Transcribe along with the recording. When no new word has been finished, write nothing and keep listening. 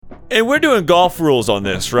And we're doing golf rules on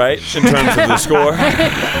this, right? In terms of the score.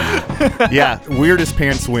 Yeah, weirdest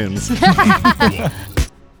pants wins.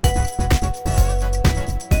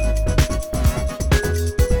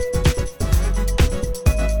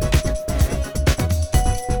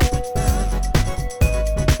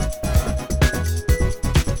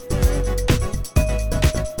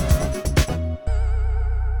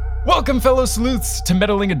 Welcome, fellow sleuths, to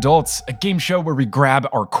Meddling Adults, a game show where we grab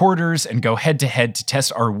our quarters and go head-to-head to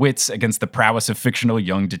test our wits against the prowess of fictional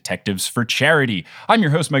young detectives for charity. I'm your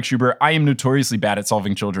host, Mike Schubert. I am notoriously bad at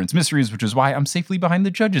solving children's mysteries, which is why I'm safely behind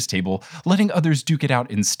the judges' table, letting others duke it out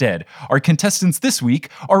instead. Our contestants this week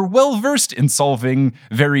are well-versed in solving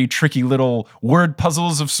very tricky little word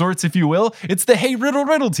puzzles of sorts, if you will. It's the Hey Riddle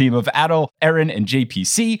Riddle team of Adel, Aaron, and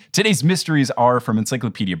JPC. Today's mysteries are from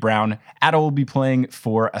Encyclopedia Brown. Adel will be playing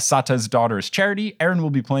for Asata's Daughter's Charity, Aaron will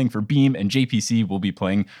be playing for Beam, and JPC will be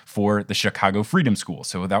playing for the Chicago Freedom School.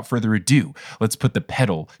 So without further ado, let's put the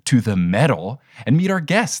pedal to the metal and meet our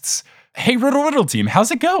guests. Hey Riddle Riddle team, how's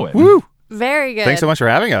it going? Woo! Very good. Thanks so much for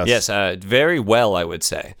having us. Yes, very well, I would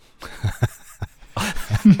say.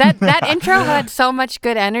 That intro had so much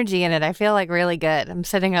good energy in it. I feel like really good. I'm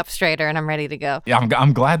sitting up straighter and I'm ready to go. Yeah,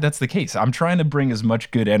 I'm glad that's the case. I'm trying to bring as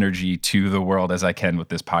much good energy to the world as I can with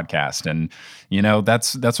this podcast. And, you know,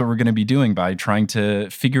 that's what we're going to be doing by trying to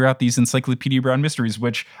figure out these Encyclopedia Brown mysteries,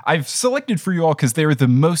 which I've selected for you all because they're the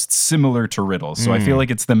most similar to riddles. So I feel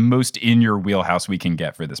like it's the most in your wheelhouse we can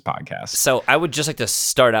get for this podcast. So I would just like to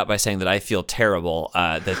start out by saying that I feel terrible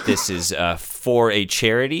that this is for a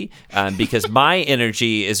charity because my energy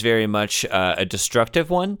is very much a destructive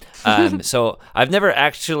one. So I've never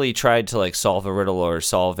actually tried to like solve a riddle or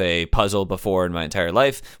solve a puzzle before in my entire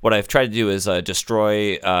life. What I've tried to do is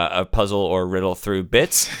destroy a puzzle or riddle through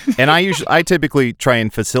bits. And I typically try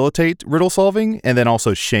and facilitate riddle solving and then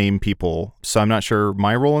also shame people. So I'm not sure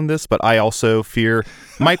my role in this, but I also fear,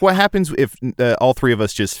 Mike, what happens if all three of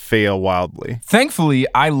us just fail wildly? Thankfully,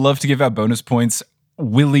 I love to give out bonus points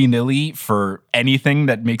willy-nilly for anything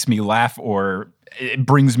that makes me laugh or it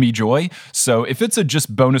brings me joy. So if it's a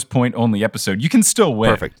just bonus point only episode, you can still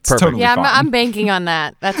win. Perfect. Totally Yeah, fine. I'm banking on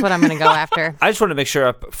that. That's what I'm going to go after. I just want to make sure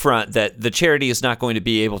up front that the charity is not going to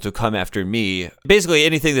be able to come after me. Basically,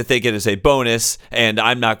 anything that they get is a bonus, and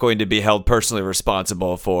I'm not going to be held personally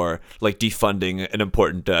responsible for like defunding an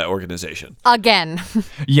important organization. Again.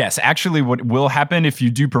 Yes, actually what will happen if you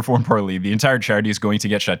do perform poorly, the entire charity is going to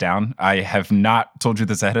get shut down. I have not told you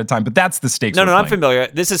this ahead of time, but that's the stakes. No, we're I'm playing. familiar.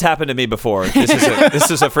 This has happened to me before. This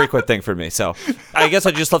is a frequent thing for me. So I guess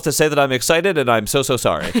I just love to say that I'm excited and I'm so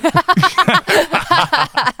sorry.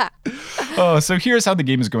 Oh, so here's how the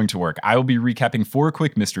game is going to work. I will be recapping 4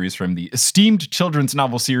 quick mysteries from the esteemed children's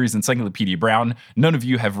novel series Encyclopedia Brown. None of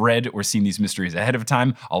you have read or seen these mysteries ahead of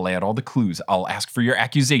time. I'll lay out all the clues. I'll ask for your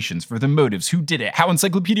accusations, for the motives, who did it, how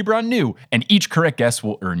Encyclopedia Brown knew, and each correct guess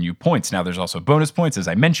will earn you points. Now, there's also bonus points, as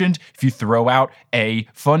I mentioned, if you throw out a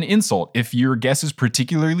fun insult, if your guess is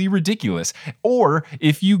particularly ridiculous, or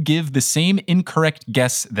if you give the same incorrect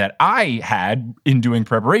guess that I had in doing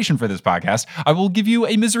preparation for this podcast, I will give you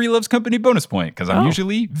a Misery Loves Company bonus point, because I'm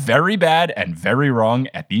usually very bad and very wrong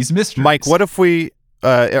at these mysteries. Mike, what if we...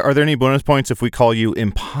 are there any bonus points if we call you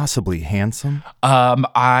impossibly handsome?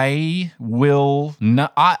 I will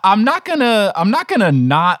not. I'm not gonna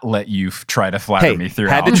not let you try to flatter me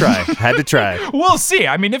throughout. Had to try. We'll see.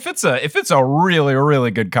 I mean, if it's a really,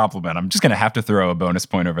 really good compliment, I'm just gonna have to throw a bonus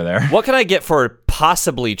point over there. What can I get for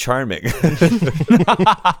possibly charming?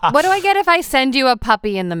 What do I get if I send you a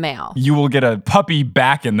puppy in the mail? You will get a puppy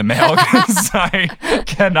back in the mail because I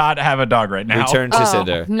cannot have a dog right now. Return to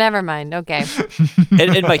sender. Never mind. Okay.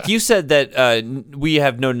 And Mike, you said that we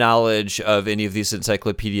have no knowledge of any of these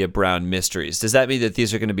Encyclopedia Brown mysteries. Does that mean that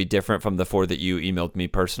these are going to be different from the 4 that you emailed me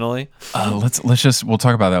personally? We'll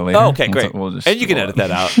talk about that later. Oh, okay, great. And you can edit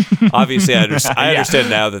that out. Obviously, I understand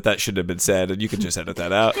now that shouldn't have been said, and you can just edit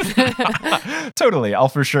that out. Totally. I'll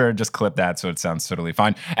for sure just clip that so it sounds totally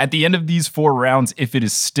fine. At the end of these 4 rounds, if it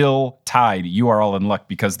is still tied, you are all in luck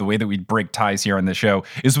because the way that we break ties here on the show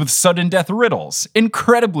is with sudden death riddles,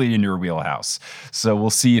 incredibly in your wheelhouse. So we'll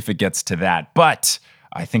see if it gets to that. But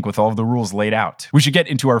I think with all of the rules laid out, we should get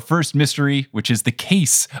into our first mystery, which is the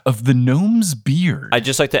case of the gnome's beard. I'd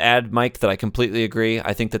just like to add, Mike, that I completely agree.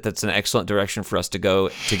 I think that that's an excellent direction for us to go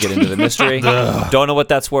to get into the mystery. Don't know what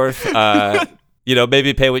that's worth.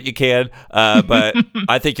 maybe pay what you can, but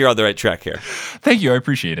I think you're on the right track here. Thank you. I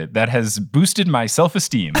appreciate it. That has boosted my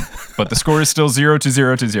self-esteem, but the score is still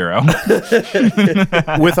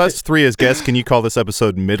 0-0-0. With us three as guests, can you call this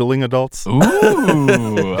episode Middling Adults?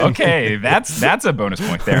 Ooh, okay. That's a bonus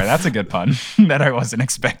point there. That's a good pun that I wasn't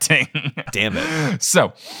expecting. Damn it.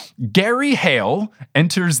 So, Gary Hale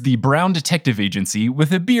enters the Brown Detective Agency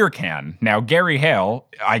with a beer can. Now, Gary Hale,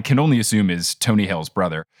 I can only assume is Tony Hale's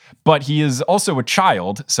brother, but he is also a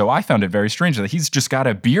child, so I found it very strange that he's just got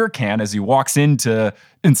a beer can as he walks into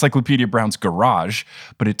Encyclopedia Brown's garage,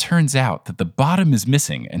 but it turns out that the bottom is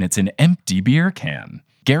missing and it's an empty beer can.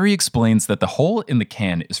 Gary explains that the hole in the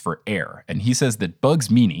can is for air, and he says that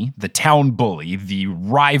Bugs Meany, the town bully, the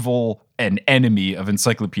rival and enemy of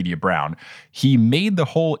Encyclopedia Brown, he made the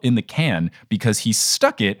hole in the can because he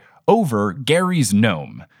stuck it over Gary's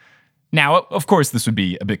gnome. Now, of course, this would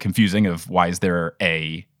be a bit confusing of why is there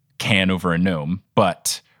a can over a gnome,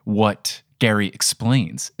 but what Gary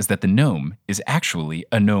explains is that the gnome is actually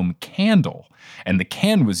a gnome candle, and the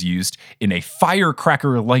can was used in a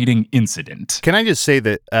firecracker lighting incident. Can I just say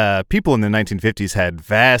that people in the 1950s had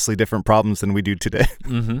vastly different problems than we do today?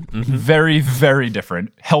 Very, very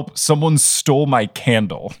different. Help, someone stole my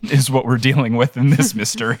candle is what we're dealing with in this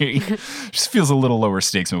mystery. Just feels a little lower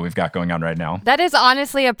stakes than what we've got going on right now. That is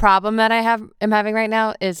honestly a problem that am having right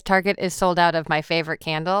now is Target is sold out of my favorite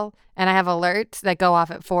candle, and I have alerts that go off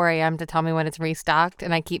at 4 a.m. to tell me when it's restocked,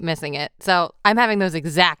 and I keep missing it. So I'm having those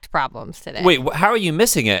exact problems today. Wait, how are you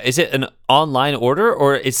missing it? Is it an online order,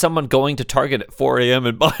 or is someone going to Target at 4 a.m.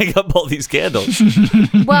 and buying up all these candles?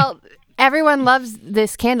 Well, everyone loves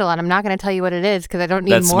this candle, and I'm not going to tell you what it is because I don't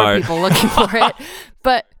need That's more smart. people looking for it.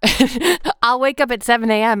 But I'll wake up at 7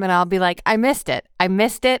 a.m. and I'll be like, I missed it. I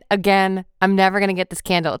missed it again. I'm never going to get this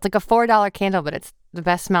candle. It's like a $4 candle, but it's the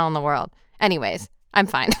best smell in the world. Anyways, I'm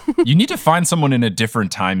fine. You need to find someone in a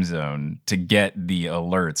different time zone to get the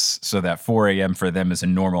alerts so that 4 a.m. for them is a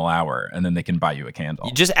normal hour, and then they can buy you a candle.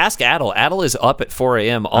 You just ask Adel. Adel is up at 4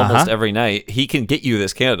 a.m. almost every night. He can get you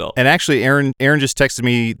this candle. And actually, Aaron just texted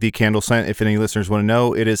me the candle scent. If any listeners want to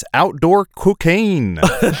know, it is outdoor cocaine.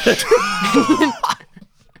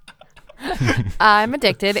 I'm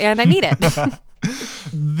addicted and I need it.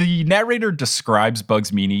 The narrator describes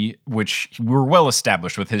Bugs Meany, which we're well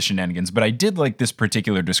established with his shenanigans, but I did like this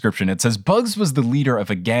particular description. It says, Bugs was the leader of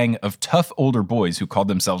a gang of tough older boys who called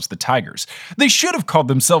themselves the Tigers. They should have called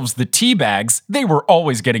themselves the Teabags. They were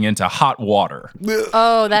always getting into hot water.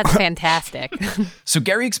 Oh, that's fantastic. So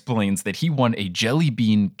Gary explains that he won a jelly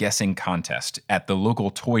bean guessing contest at the local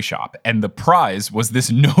toy shop, and the prize was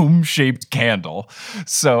this gnome-shaped candle.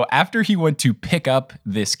 So after he went to pick up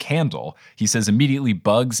this candle, he says immediately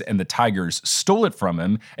Bugs and the Tigers stole it from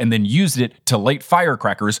him and then used it to light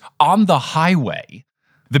firecrackers on the highway.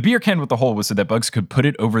 The beer can with the hole was so that Bugs could put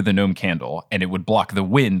it over the gnome candle and it would block the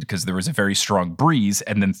wind because there was a very strong breeze,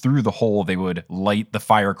 and then through the hole they would light the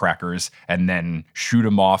firecrackers and then shoot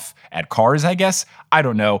them off at cars, I guess. I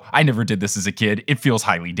don't know. I never did this as a kid. It feels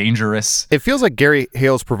highly dangerous. It feels like Gary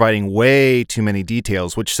Hale's providing way too many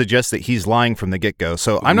details, which suggests that he's lying from the get-go.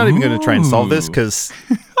 So I'm not even going to try and solve this because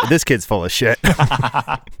this kid's full of shit.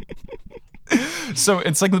 So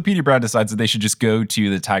Encyclopedia Brown decides that they should just go to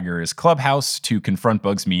the Tigers clubhouse to confront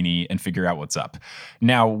Bugs Meany and figure out what's up.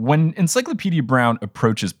 Now, when Encyclopedia Brown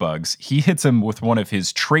approaches Bugs, he hits him with one of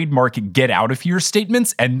his trademark get out of here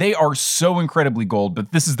statements, and they are so incredibly gold,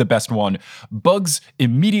 but this is the best one. Bugs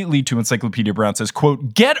immediately to Encyclopedia Brown says,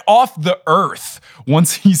 quote, "Get off the earth,"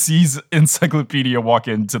 once he sees Encyclopedia walk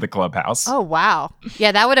into the clubhouse. Oh, wow.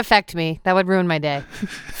 Yeah, that would affect me. That would ruin my day.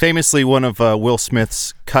 Famously, one of Will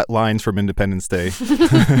Smith's cut lines from Independence Day.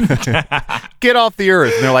 Get off the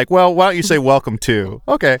earth. And they're like, well, why don't you say welcome to?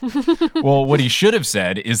 Okay. Well, what he should have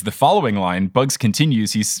said is the following line. Bugs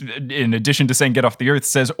continues. He's, in addition to saying get off the earth,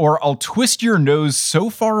 says, "Or I'll twist your nose so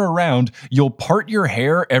far around, you'll part your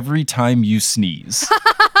hair every time you sneeze."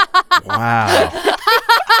 Wow.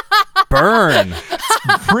 Burn.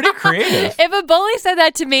 Pretty creative. If a bully said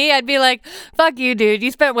that to me, I'd be like, fuck you, dude.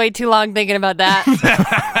 You spent way too long thinking about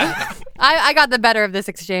that. I got the better of this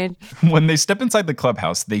exchange. When they step inside the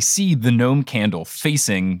clubhouse, they see the gnome candle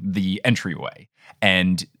facing the entryway.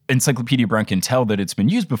 And Encyclopedia Brown can tell that it's been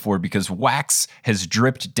used before because wax has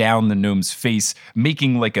dripped down the gnome's face,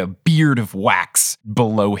 making like a beard of wax.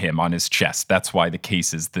 below him on his chest. That's why the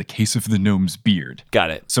case is the case of the gnome's beard.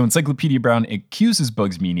 Got it. So Encyclopedia Brown accuses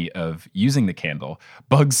Bugs Meany of using the candle.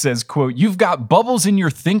 Bugs says, quote, "You've got bubbles in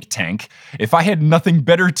your think tank. If I had nothing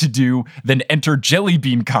better to do than enter jelly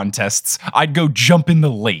bean contests, I'd go jump in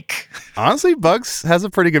the lake." Honestly, Bugs has a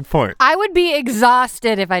pretty good point. I would be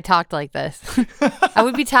exhausted if I talked like this. I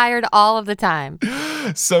would be tired all of the time.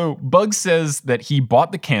 So Bugs says that he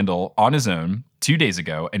bought the candle on his own 2 days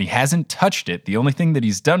ago, and he hasn't touched it. The only thing that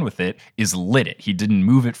he's done with it is lit it. He didn't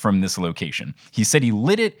move it from this location. He said he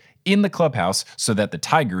lit it in the clubhouse so that the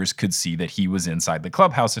Tigers could see that he was inside the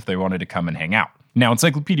clubhouse if they wanted to come and hang out. Now,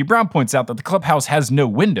 Encyclopedia Brown points out that the clubhouse has no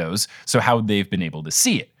windows, so how would they have been able to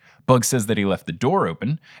see it? Bugs says that he left the door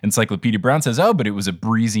open. Encyclopedia Brown says, oh, but it was a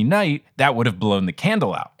breezy night. That would have blown the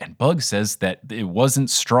candle out. And Bugs says that it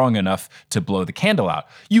wasn't strong enough to blow the candle out.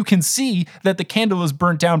 You can see that the candle is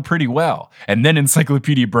burnt down pretty well. And then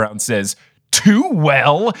Encyclopedia Brown says, too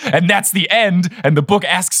well, and that's the end. And the book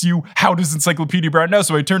asks you, how does Encyclopedia Brown know?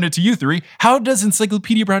 So I turned it to you three. How does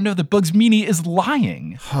Encyclopedia Brown know that Bugs Meany is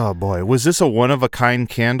lying? Oh boy, was this a one-of-a-kind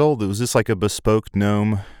candle? Was this like a bespoke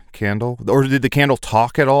gnome candle? Or did the candle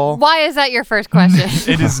talk at all? Why is that your first question?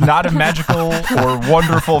 It is not a magical or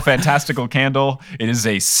wonderful, fantastical candle. It is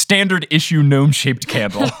a standard issue gnome-shaped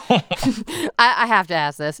candle. I have to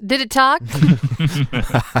ask this. Did it talk?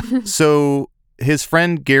 So his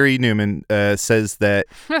friend Gary Newman says that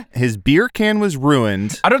his beer can was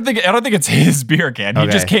ruined. I don't think it's his beer can. He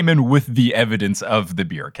just came in with the evidence of the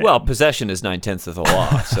beer can. Well, possession is 9/10 of the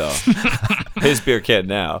law, so his beer can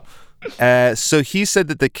now. So he said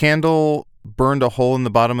that the candle burned a hole in the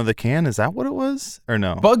bottom of the can. Is that what it was? Or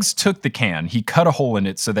no? Bugs took the can. He cut a hole in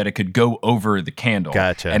it so that it could go over the candle.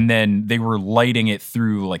 Gotcha. And then they were lighting it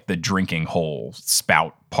through like the drinking hole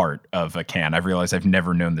spout part of a can. I've realized I've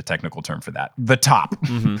never known the technical term for that. The top.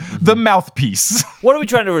 The mouthpiece. What are we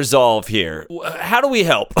trying to resolve here? How do we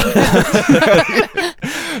help?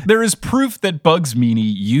 There is proof that Bugs Meany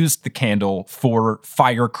used the candle for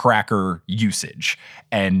firecracker usage.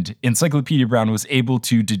 And Encyclopedia Brown was able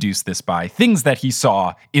to deduce this by things that he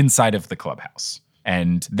saw inside of the clubhouse.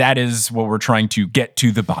 And that is what we're trying to get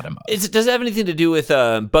to the bottom of. Does it have anything to do with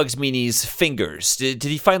Bugs Meany's fingers? Did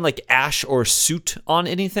he find like ash or soot on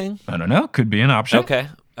anything? I don't know. Could be an option.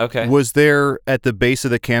 Okay. Was there, at the base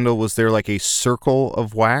of the candle, was there like a circle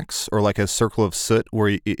of wax or like a circle of soot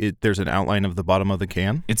where there's an outline of the bottom of the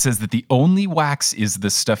can? It says that the only wax is the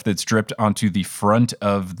stuff that's dripped onto the front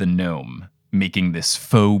of the gnome, making this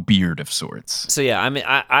faux beard of sorts. So yeah, I mean,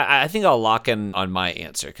 I think I'll lock in on my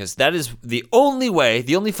answer because that is the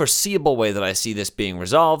only foreseeable way that I see this being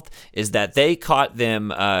resolved is that they caught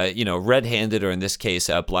them, red-handed, or in this case,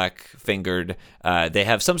 black-fingered. They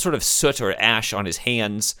have some sort of soot or ash on his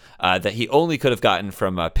hands that he only could have gotten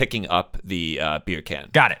from picking up the beer can.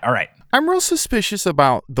 Got it. All right. I'm real suspicious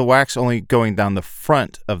about the wax only going down the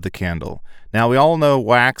front of the candle. Now, we all know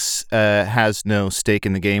wax has no stake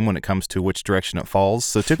in the game when it comes to which direction it falls,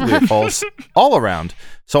 so typically it falls all around.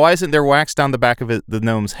 So why isn't there wax down the back of the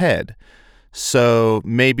gnome's head? So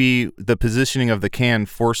maybe the positioning of the can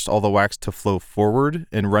forced all the wax to flow forward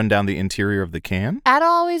and run down the interior of the can? Ada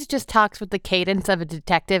always just talks with the cadence of a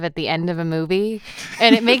detective at the end of a movie,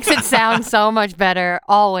 and it makes it sound so much better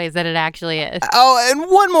always than it actually is. Oh,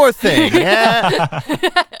 and one more thing. Yeah.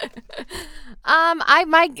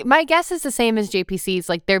 My guess is the same as JPC's,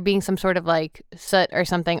 like there being some sort of like soot or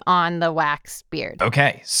something on the wax beard.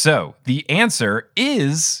 Okay, so the answer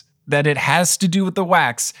is that it has to do with the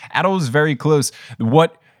wax. Adel was very close.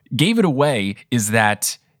 What gave it away is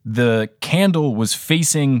that the candle was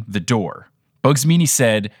facing the door. Bugs Meany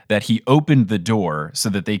said that he opened the door so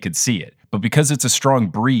that they could see it. But because it's a strong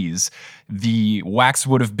breeze, the wax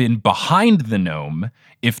would have been behind the gnome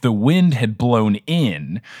if the wind had blown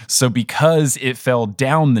in. So because it fell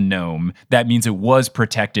down the gnome, that means it was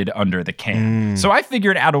protected under the can. So I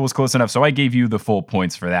figured Adel was close enough, so I gave you the full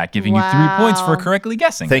points for that, giving you 3 points for correctly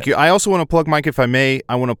guessing. Thank you. I also want to plug, Mike, if I may,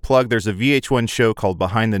 there's a VH1 show called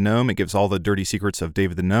Behind the Gnome. It gives all the dirty secrets of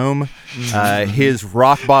David the Gnome. His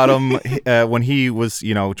rock bottom when he was,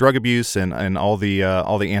 drug abuse and all the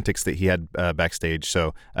antics that he had backstage.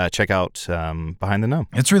 So check out Behind the Gnome.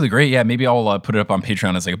 It's really great. Yeah, maybe I'll put it up on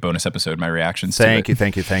Patreon as like a bonus episode, my reactions to it.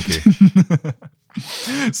 Thank you.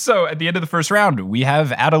 So at the end of the first round, we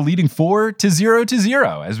have Adel leading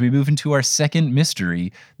 4-0 as we move into our second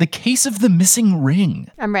mystery, the case of the missing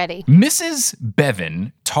ring. I'm ready. Mrs.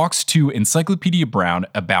 Bevan talks to Encyclopedia Brown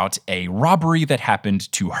about a robbery that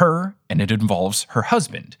happened to her, and it involves her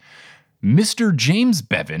husband. Mr. James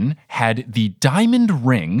Bevan had the diamond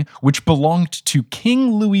ring, which belonged to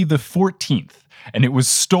King Louis XIV, and it was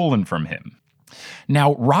stolen from him.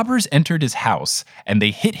 Now, robbers entered his house and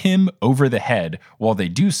they hit him over the head while they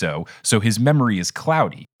do so his memory is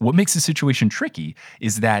cloudy. What makes the situation tricky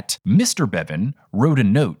is that Mr. Bevan wrote a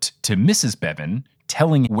note to Mrs. Bevan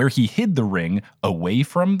telling where he hid the ring away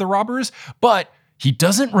from the robbers, but he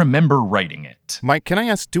doesn't remember writing it. Mike, can I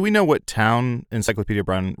ask, do we know what town Encyclopedia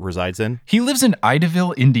Brown resides in? He lives in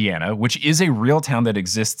Idaville, Indiana, which is a real town that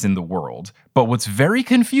exists in the world. But what's very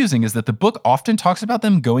confusing is that the book often talks about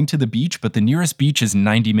them going to the beach, but the nearest beach is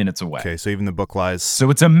 90 minutes away. Okay, so even the book lies.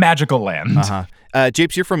 So it's a magical land.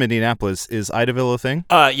 Japes, you're from Indianapolis. Is Idaville a thing?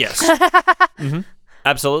 Yes. Mm-hmm.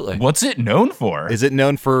 Absolutely. What's it known for? Is it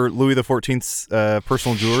known for Louis XIV's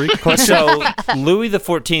personal jewelry collection? So Louis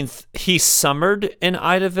XIV, he summered in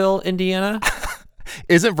Idaville, Indiana.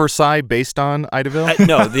 Isn't Versailles based on Idaville?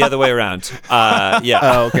 No, the other way around. Yeah.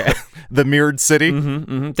 Oh, okay. The mirrored city?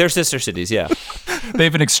 They're sister cities, yeah. They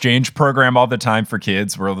have an exchange program all the time for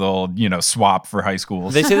kids where they'll, swap for high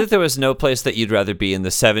schools. They say that there was no place that you'd rather be in the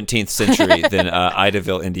 17th century than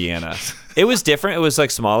Idaville, Indiana. It was different. It was like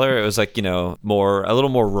smaller. It was like, a little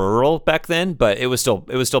more rural back then, but it was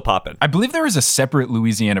still popping. I believe there was a separate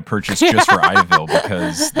Louisiana purchase just for Idaville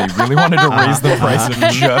because they really wanted to raise the price of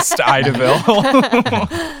just Idaville.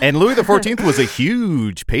 And Louis XIV was a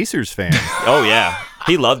huge Pacers fan. Oh, yeah.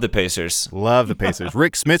 He loved the Pacers. Love the Pacers.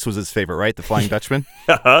 Rick Smits was his favorite, right? The Flying Dutchman?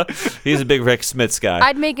 He's a big Rick Smits guy.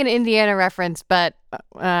 I'd make an Indiana reference, but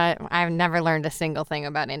I've never learned a single thing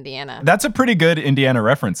about Indiana. That's a pretty good Indiana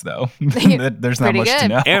reference, though. There's not much to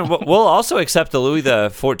know. And we'll also accept the Louis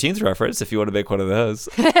XIV reference if you want to make one of those.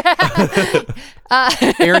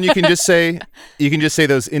 Aaron, you can just say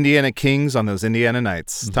those Indiana Kings on those Indiana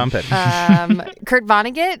Knights. Tom Petty. Kurt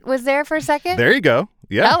Vonnegut was there for a second. There you go.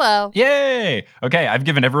 Yeah. Hello. Yay! Okay, I've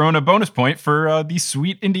given everyone a bonus point for these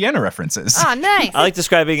sweet Indiana references. Oh, nice. I like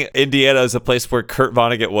describing Indiana as a place where Kurt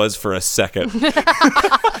Vonnegut was for a second.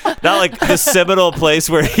 Not like the seminal place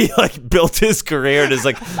where he built his career and is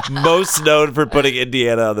most known for putting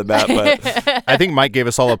Indiana on the map. But I think Mike gave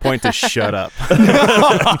us all a point to shut up.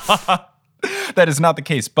 That is not the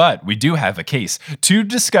case, but we do have a case to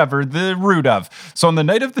discover the root of. So on the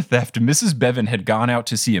night of the theft, Mrs. Bevan had gone out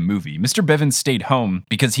to see a movie. Mr. Bevan stayed home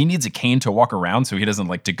because he needs a cane to walk around, so he doesn't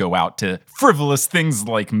like to go out to frivolous things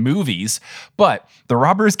like movies. But the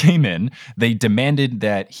robbers came in. They demanded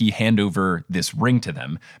that he hand over this ring to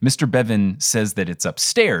them. Mr. Bevan says that it's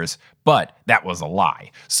upstairs, but that was a lie.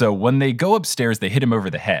 So when they go upstairs, they hit him over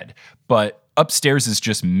the head. But upstairs is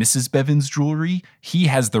just Mrs. Bevan's jewelry. He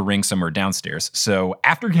has the ring somewhere downstairs. So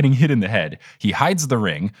after getting hit in the head, he hides the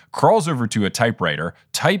ring, crawls over to a typewriter,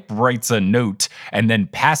 typewrites a note, and then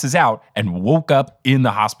passes out and woke up in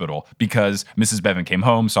the hospital because Mrs. Bevan came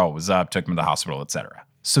home, saw what was up, took him to the hospital, etc.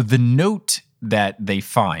 So the note that they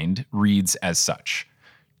find reads as such.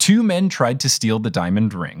 2 men tried to steal the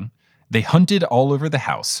diamond ring. They hunted all over the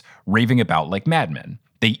house, raving about like madmen.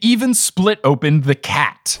 They even split open the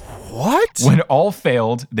cat. What? When all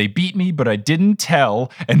failed, they beat me, but I didn't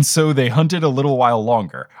tell, and so they hunted a little while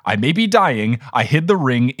longer. I may be dying. I hid the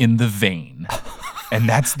ring in the vein. And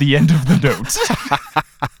that's the end of the note.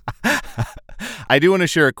 I do want to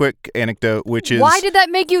share a quick anecdote, which is... Why did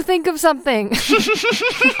that make you think of something?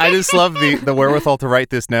 I just love the wherewithal to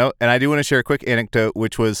write this note. And I do want to share a quick anecdote,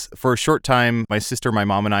 which was for a short time, my sister, my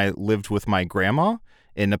mom, and I lived with my grandma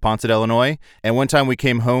in Neponset, Illinois. And one time we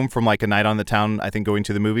came home from a night on the town, I think going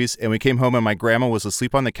to the movies, and we came home and my grandma was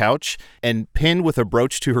asleep on the couch, and pinned with a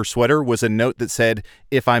brooch to her sweater was a note that said,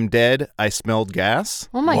 "If I'm dead, I smelled gas."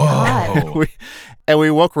 Oh my God. And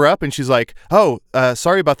we woke her up and she's like, "Oh,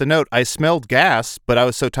 sorry about the note. I smelled gas, but I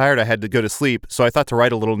was so tired I had to go to sleep. So I thought to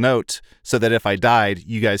write a little note so that if I died,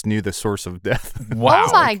 you guys knew the source of death." Wow.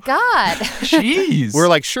 Oh my God. Jeez. We're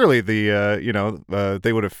like, surely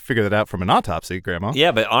they would have figured it out from an autopsy, Grandma.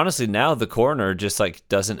 yeah, but honestly, now the coroner just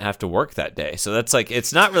doesn't have to work that day. So that's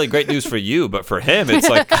it's not really great news for you, but for him, it's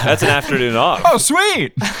that's an afternoon off. Oh,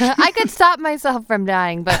 sweet. I could stop myself from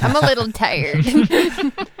dying, but I'm a little tired.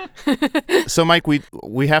 So, Mike,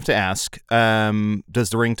 we have to ask, does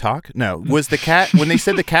the ring talk? No. Was the cat, when they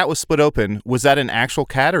said the cat was split open, was that an actual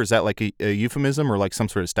cat, or is that a euphemism or some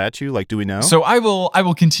sort of statue? Do we know? So I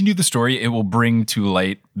will continue the story. It will bring to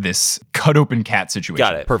light this cut open cat situation.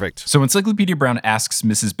 Got it. Perfect. So Encyclopedia Brown asks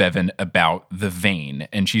Mrs. Bevan about the vein,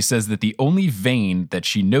 and she says that the only vein that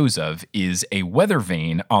she knows of is a weather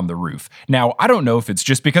vane on the roof. Now, I don't know if it's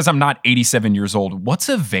just because I'm not 87 years old. What's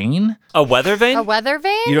a vane? A weather vane? A weather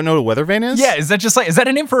vane? You don't know what a weather vane is? Yeah, is that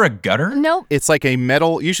a name for a gutter? Nope. It's like a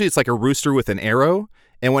metal, usually it's like a rooster with an arrow.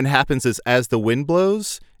 And what happens is as the wind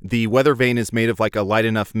blows, the weather vane is made of like a light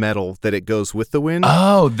enough metal that it goes with the wind.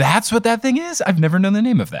 Oh, that's what that thing is? I've never known the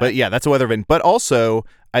name of that. But yeah, that's a weather vane. But also,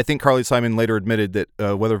 I think Carly Simon later admitted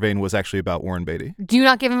that weather vane was actually about Warren Beatty. Do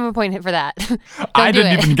not give him a point for that. I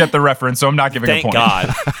didn't even get the reference, so I'm not giving a point. Thank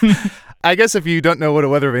God. I guess if you don't know what a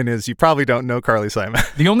weather vane is, you probably don't know Carly Simon.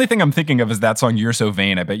 The only thing I'm thinking of is that song, You're So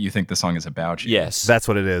Vain. I bet you think the song is about you. Yes. That's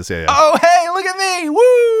what it is. Yeah. Oh, hey, look at me.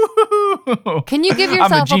 Woo! Can you give I'm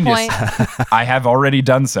yourself a a genius. point? I have already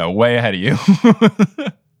done so, way ahead of you.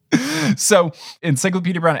 So,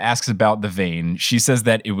 Encyclopedia Brown asks about the vein. She says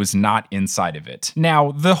that it was not inside of it.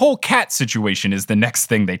 Now, the whole cat situation is the next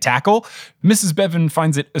thing they tackle. Mrs. Bevan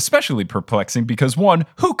finds it especially perplexing because, one,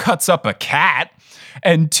 who cuts up a cat?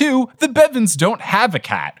 And two, the Bevans don't have a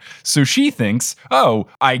cat. So she thinks, oh,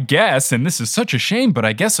 I guess, and this is such a shame, but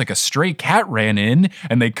I guess like a stray cat ran in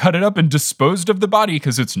and they cut it up and disposed of the body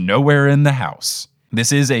because it's nowhere in the house.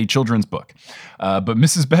 This is a children's book. But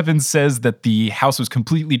Mrs. Bevan says that the house was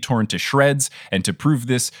completely torn to shreds. And to prove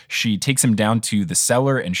this, she takes him down to the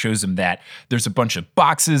cellar and shows him that there's a bunch of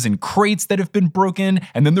boxes and crates that have been broken.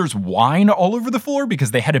 And then there's wine all over the floor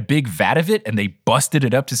because they had a big vat of it and they busted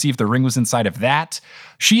it up to see if the ring was inside of that.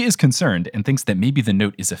 She is concerned and thinks that maybe the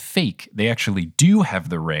note is a fake. They actually do have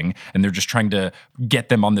the ring and they're just trying to get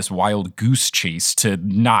them on this wild goose chase to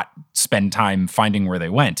not spend time finding where they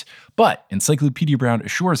went. But Encyclopedia Brown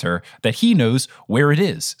assures her that he knows where it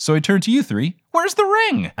is. So I turn to you three. Where's the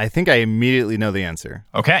ring? I think I immediately know the answer.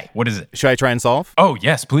 Okay, what is it? Should I try and solve? Oh,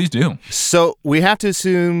 yes, please do. So we have to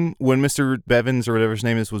assume when Mr. Bevans or whatever his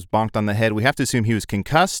name is was bonked on the head, we have to assume he was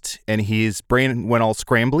concussed and his brain went all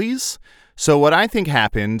scramblies. So what I think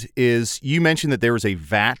happened is you mentioned that there was a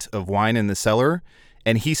vat of wine in the cellar.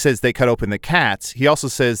 And he says they cut open the cat. He also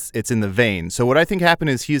says it's in the vein. So what I think happened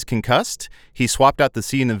is he is concussed. He swapped out the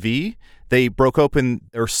C and the V. They broke open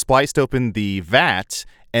or spliced open the vat,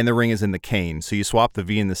 and the ring is in the cane. So you swap the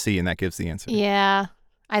V and the C, and that gives the answer. Yeah,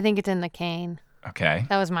 I think it's in the cane. Okay.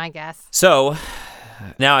 That was my guess. So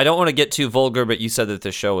now I don't want to get too vulgar, but you said that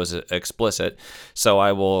the show was explicit. So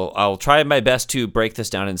I'll try my best to break this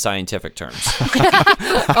down in scientific terms.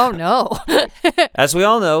 Oh, no. As we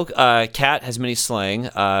all know, cat has many slang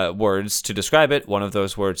words to describe it. One of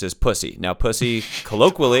those words is pussy. Now, pussy,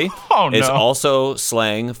 colloquially, is also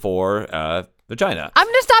slang for vagina. I'm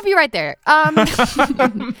going to stop you right there.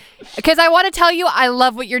 Because I want to tell you I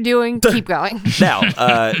love what you're doing. Keep going. Now,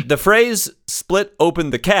 the phrase split open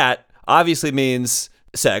the cat obviously means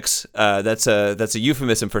sex. That's a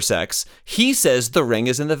euphemism for sex. He says the ring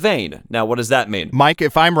is in the vein. Now, what does that mean? Mike,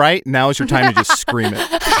 if I'm right, now is your time to just scream it.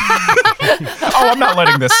 Oh, I'm not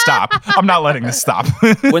letting this stop. I'm not letting this stop.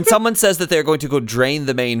 When someone says that they're going to go drain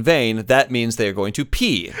the main vein, that means they're going to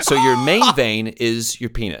pee. So your main vein is your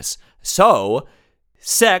penis. So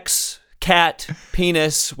sex, cat,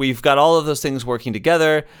 penis, we've got all of those things working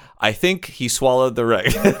together. I think he swallowed the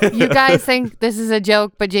ring. You guys think this is a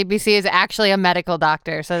joke, but JBC is actually a medical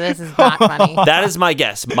doctor, so this is not funny. That is my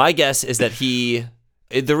guess. My guess is that the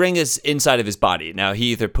ring is inside of his body. Now,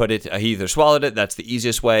 he either swallowed it, that's the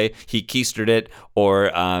easiest way, he keistered it,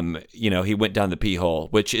 or, he went down the pee hole,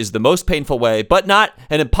 which is the most painful way, but not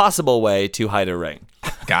an impossible way to hide a ring.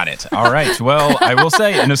 Got it. All right. Well, I will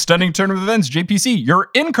say, in a stunning turn of events, JPC, you're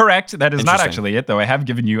incorrect. That is not actually it, though I have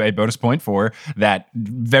given you a bonus point for that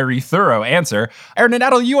very thorough answer. Aaron and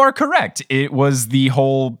Adel, you are correct. It was the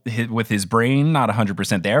whole hit with his brain, not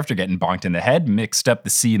 100% there after getting bonked in the head, mixed up the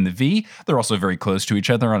C and the V. They're also very close to each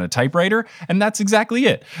other on a typewriter, and that's exactly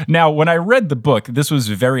it. Now, when I read the book, this was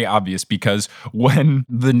very obvious because when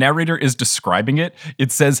the narrator is describing it,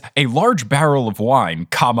 it says a large barrel of wine,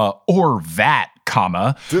 comma, or vat,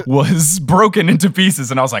 comma, was broken into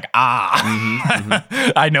pieces. And I was like,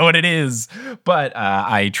 I know what it is. But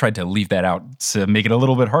I tried to leave that out to make it a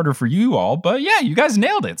little bit harder for you all. But yeah, you guys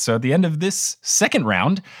nailed it. So at the end of this second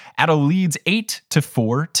round, Adel leads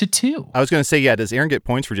 8-4-2. I was going to say, yeah, does Aaron get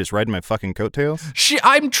points for just riding my fucking coattails?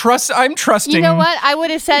 I'm trusting. You know what? I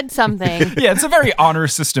would have said something. Yeah, it's a very honor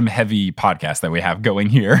system heavy podcast that we have going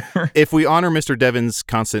here. If we honor Mr. Devon's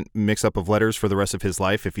constant mix-up of letters for the rest of his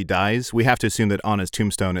life, if he dies, we have to assume that on his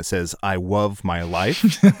tombstone it says, I love my life.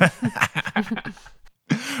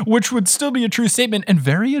 Which would still be a true statement and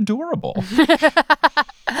very adorable.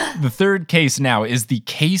 The third case now is the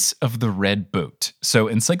case of the red boat. So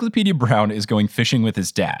Encyclopedia Brown is going fishing with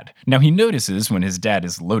his dad. Now he notices when his dad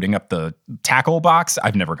is loading up the tackle box,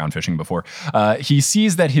 I've never gone fishing before, he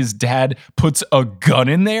sees that his dad puts a gun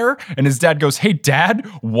in there and his dad goes, hey dad,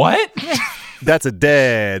 what? That's a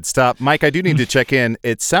dead stop. Mike, I do need to check in.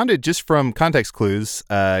 It sounded just from context clues,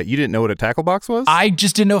 you didn't know what a tackle box was? I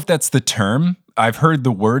just didn't know if that's the term. I've heard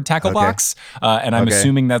the word tackle Okay. box, and I'm Okay.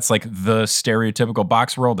 assuming that's like the stereotypical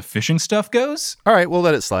box where all the fishing stuff goes. All right, we'll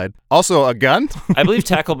let it slide. Also, a gun? I believe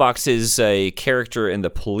Tacklebox is a character in the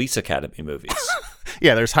Police Academy movies.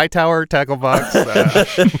 Yeah, there's Hightower, tackle box.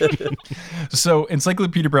 So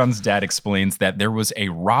Encyclopedia Brown's dad explains that there was a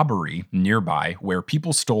robbery nearby where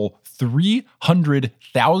people stole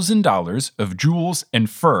 $300,000 of jewels and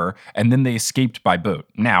fur, and then they escaped by boat.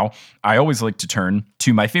 Now, I always like to turn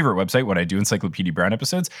to my favorite website when I do Encyclopedia Brown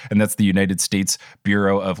episodes, and that's the United States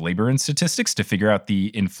Bureau of Labor and Statistics to figure out the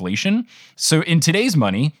inflation. So in today's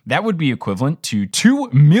money, that would be equivalent to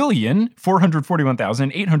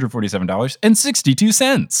 $2,441,847.62.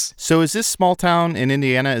 So is this small town in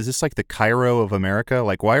Indiana, is this like the Cairo of America?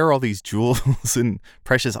 Like, why are all these jewels and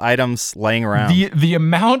precious items laying around? The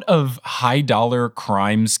amount of high dollar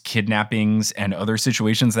crimes, kidnappings, and other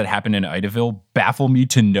situations that happen in Idaville baffle me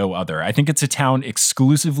to no other. I think it's a town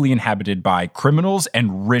exclusively inhabited by criminals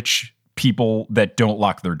and rich people that don't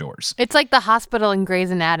lock their doors. It's like the hospital in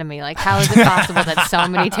Grey's Anatomy. Like, how is it possible that so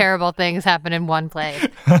many terrible things happen in one place?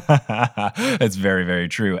 That's very, very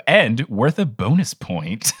true. And worth a bonus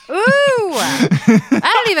point. Ooh!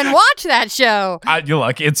 I don't even watch that show.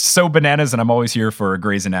 Look, it's so bananas, and I'm always here for a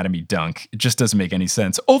Grey's Anatomy dunk. It just doesn't make any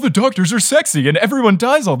sense. All the doctors are sexy, and everyone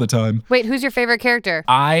dies all the time. Wait, who's your favorite character?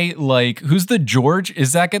 I like, who's the George?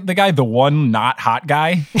 Is that the guy, the one not hot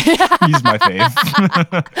guy? He's my fave.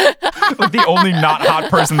 Like the only not hot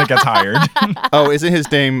person that gets hired. Oh, isn't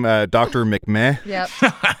his name Dr. McMeh? Yep.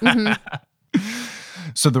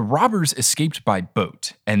 So the robbers escaped by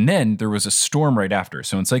boat, and then there was a storm right after.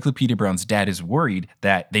 So Encyclopedia Brown's dad is worried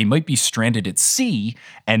that they might be stranded at sea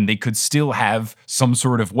and they could still have some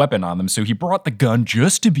sort of weapon on them. So he brought the gun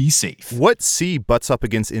just to be safe. What sea butts up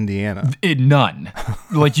against Indiana? None.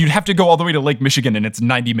 Like, you'd have to go all the way to Lake Michigan and it's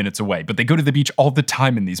 90 minutes away, but they go to the beach all the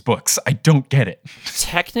time in these books. I don't get it.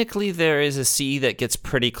 Technically, there is a sea that gets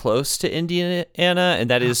pretty close to Indiana, and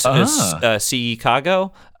that is Sea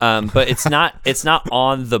Chicago. But it's not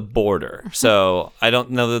on the border, so I don't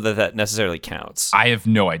know that necessarily counts. I have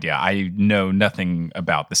no idea. I know nothing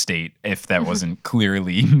about the state, if that wasn't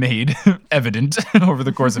clearly made evident over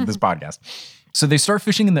the course of this podcast. So they start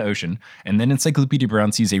fishing in the ocean, and then Encyclopedia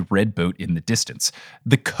Brown sees a red boat in the distance.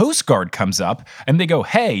 The Coast Guard comes up, and they go,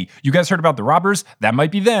 "Hey, you guys heard about the robbers? That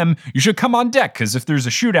might be them. You should come on deck, because if there's a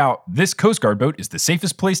shootout, this Coast Guard boat is the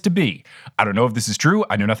safest place to be." I don't know if this is true.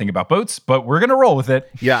 I know nothing about boats, but we're going to roll with it.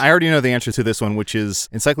 Yeah, I already know the answer to this one, which is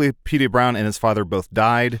Encyclopedia Brown and his father both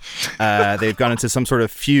died. They've gone into some sort of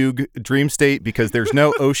fugue dream state because there's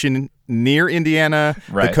no ocean near Indiana.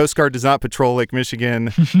 Right. The Coast Guard does not patrol Lake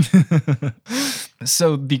Michigan.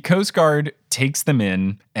 So the Coast Guard takes them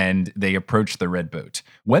in and they approach the red boat.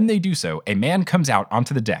 When they do so, a man comes out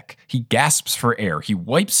onto the deck. He gasps for air. He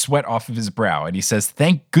wipes sweat off of his brow and he says,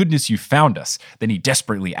 "Thank goodness you found us." Then he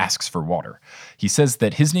desperately asks for water. He says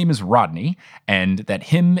that his name is Rodney and that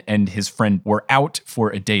him and his friend were out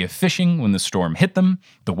for a day of fishing when the storm hit them.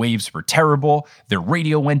 The waves were terrible. Their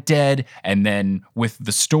radio went dead. And then with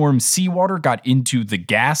the storm, seawater got into the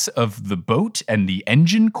gas of the boat and the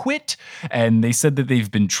engine quit. And they said that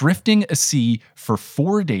they've been drifting a sea for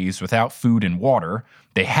 4 days without food and water.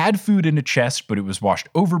 They had food in a chest, but it was washed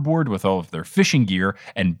overboard with all of their fishing gear.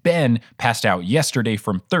 And Ben passed out yesterday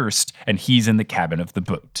from thirst, and he's in the cabin of the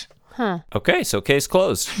boat. Okay, so case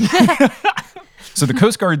closed. So the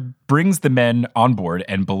Coast Guard brings the men on board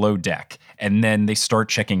and below deck, and then they start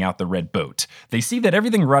checking out the red boat. They see that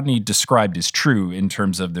everything Rodney described is true in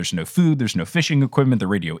terms of there's no food, there's no fishing equipment, the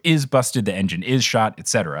radio is busted, the engine is shot,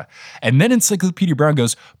 etc. And then Encyclopedia Brown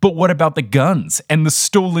goes, "But what about the guns and the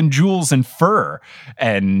stolen jewels and fur?"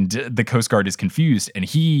 And the Coast Guard is confused, and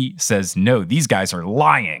he says, "No, these guys are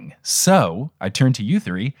lying." So I turn to you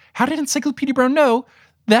three. How did Encyclopedia Brown know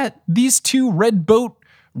that these two red boat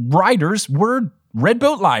riders were red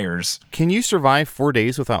boat liars? Can you survive 4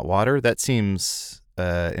 days without water? That seems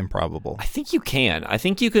improbable. I think you can. I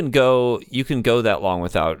think you can go that long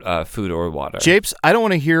without food or water. Japes, I don't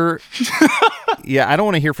want to hear. Yeah, I don't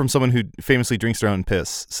want to hear from someone who famously drinks their own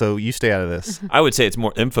piss. So you stay out of this. I would say it's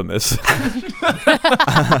more infamous.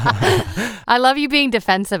 I love you being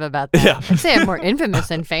defensive about that. I'd say I'm more infamous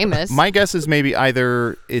than famous. My guess is maybe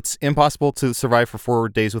either it's impossible to survive for 4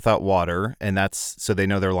 days without water, and that's so they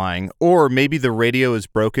know they're lying, or maybe the radio is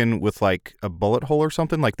broken with like a bullet hole or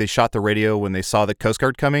something. Like they shot the radio when they saw the Coast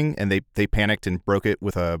Guard coming, and they panicked and broke it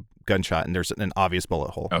with a gunshot, and there's an obvious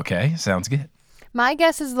bullet hole. Okay, sounds good. My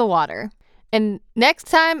guess is the water. And next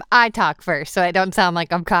time, I talk first, so I don't sound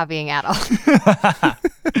like I'm copying Adel.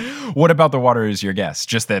 What about the water is your guess?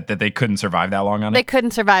 Just that they couldn't survive that long on They it?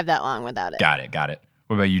 couldn't survive that long without it. Got it.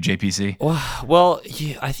 What about you, JPC? Well,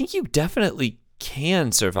 I think you definitely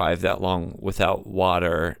can survive that long without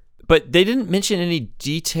water. But they didn't mention any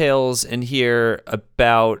details in here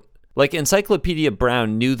about, like, Encyclopedia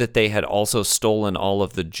Brown knew that they had also stolen all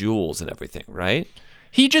of the jewels and everything, right?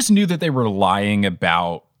 He just knew that they were lying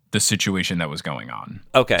about the situation that was going on.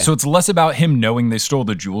 Okay. So it's less about him knowing they stole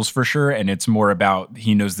the jewels for sure, and it's more about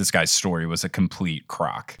he knows this guy's story was a complete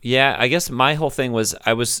crock. Yeah, I guess my whole thing was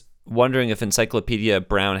I was wondering if Encyclopedia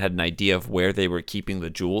Brown had an idea of where they were keeping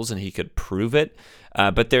the jewels and he could prove it.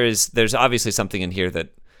 But there's obviously something in here that,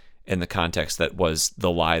 in the context, that was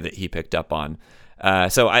the lie that he picked up on.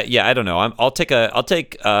 So I don't know. I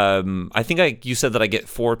think you said that I get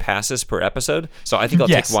 4 passes per episode. So I think I'll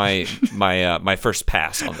Yes. take my first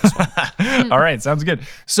pass on this one. All right, sounds good.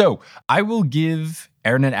 So I will give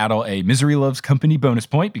Aaron and Adel a Misery Loves Company bonus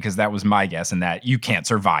point because that was my guess, and that you can't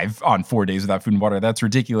survive on 4 days without food and water. That's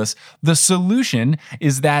ridiculous. The solution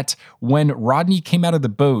is that when Rodney came out of the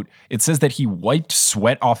boat, it says that he wiped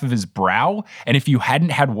sweat off of his brow, and if you hadn't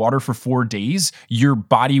had water for 4 days, your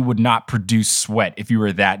body would not produce sweat if you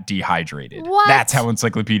were that dehydrated. What? That's how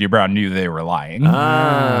Encyclopedia Brown knew they were lying.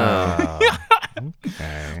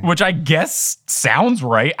 Okay. Which I guess sounds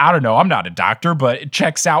right. I don't know. I'm not a doctor, but it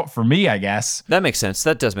checks out for me, I guess. That makes sense.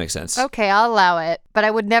 That does make sense. Okay, I'll allow it, but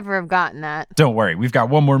I would never have gotten that. Don't worry. We've got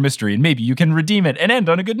one more mystery, and maybe you can redeem it and end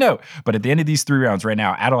on a good note. But at the end of these 3 rounds right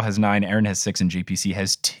now, Adel has 9, Aaron has 6, and JPC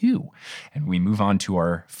has 2. And we move on to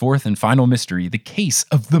our 4th and final mystery, the case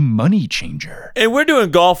of the money changer. And we're doing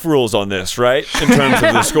golf rules on this, right? In terms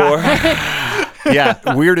of the score.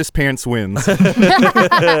 Yeah, weirdest parents wins.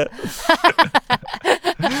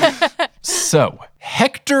 So,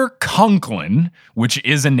 Hector Conklin, which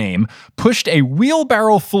is a name, pushed a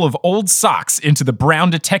wheelbarrow full of old socks into the Brown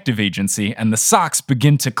Detective Agency, and the socks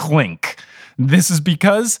begin to clink. This is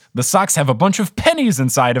because the socks have a bunch of pennies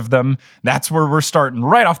inside of them. That's where we're starting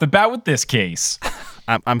right off the bat with this case.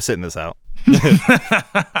 I'm sitting this out.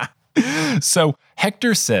 So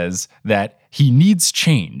Hector says that he needs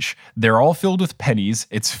change. They're all filled with pennies.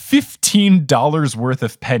 It's $15 worth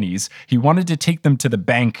of pennies. He wanted to take them to the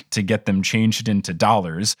bank to get them changed into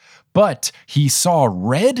dollars, but he saw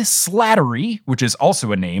Red Slattery, which is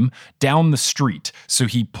also a name, down the street. So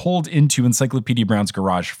he pulled into Encyclopedia Brown's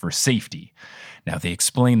garage for safety. Now, they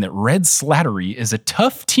explain that Red Slattery is a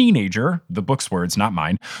tough teenager, the book's words, not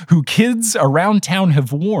mine, who kids around town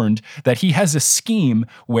have warned that he has a scheme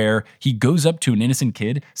where he goes up to an innocent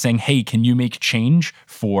kid saying, hey, can you make change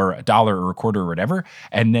for $1 or a quarter or whatever?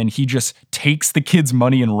 And then he just takes the kid's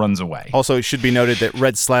money and runs away. Also, it should be noted that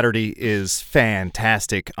Red Slattery is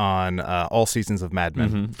fantastic on all seasons of Mad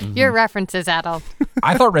Men. Your references, Adel.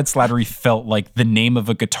 I thought Red Slattery felt like the name of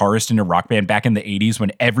a guitarist in a rock band back in the 80s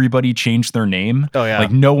when everybody changed their name. Oh, yeah.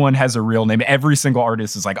 Like no one has a real name. Every single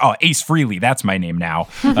artist is like, oh, Ace Frehley, that's my name now.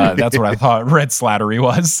 That's what I thought Red Slattery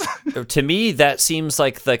was. To me, that seems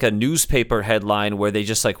like a newspaper headline where they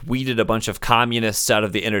just like weeded a bunch of communists out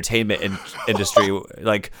of the entertainment industry.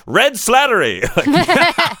 Like, Red Slattery!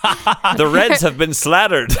 Like, the Reds have been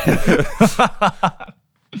slattered.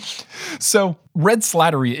 So Red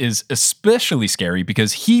Slattery is especially scary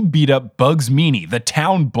because he beat up Bugs Meany, the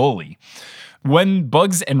town bully. When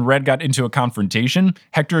Bugs and Red got into a confrontation,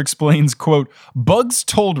 Hector explains, quote, Bugs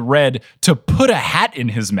told Red to put a hat in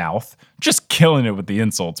his mouth, just killing it with the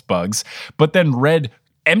insults, Bugs. But then Red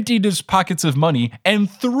emptied his pockets of money and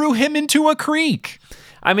threw him into a creek.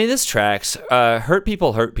 I mean, this tracks. Hurt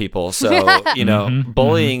people hurt people. So, you know,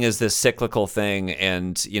 bullying is this cyclical thing.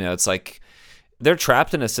 And, you know, it's like they're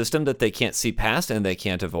trapped in a system that they can't see past and they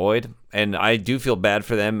can't avoid. And I do feel bad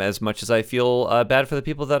for them as much as I feel bad for the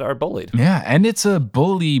people that are bullied. Yeah, and it's a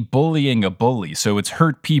bully bullying a bully. So it's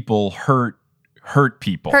hurt people hurt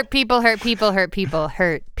people. Hurt people, hurt people, hurt people,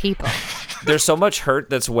 hurt people. There's so much hurt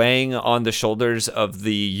that's weighing on the shoulders of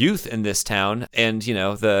the youth in this town. And, you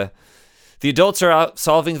know, the adults are out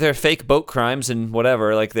solving their fake boat crimes and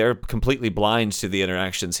whatever. Like, they're completely blind to the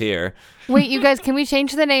interactions here. Wait, you guys, can we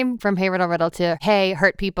change the name from Hey Riddle Riddle to Hey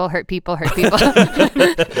Hurt People, Hurt People, Hurt People?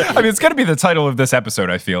 I mean, it's going to be the title of this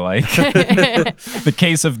episode, I feel like. The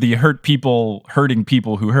case of the hurt people hurting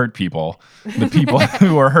people who hurt people. The people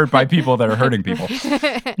who are hurt by people that are hurting people.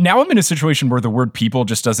 Now I'm in a situation where the word people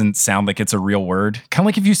just doesn't sound like it's a real word. Kind of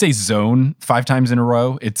like if you say zone 5 times in a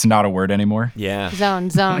row, it's not a word anymore. Yeah.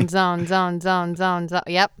 Zone.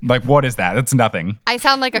 Yep. Like, what is that? It's nothing. I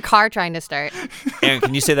sound like a car trying to start. Aaron,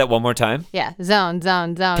 can you say that one more time? Yeah, zone.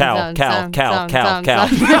 Cal. Zone.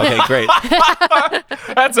 Okay, great.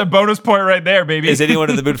 That's a bonus point right there, baby. Is anyone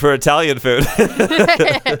in the mood for Italian food?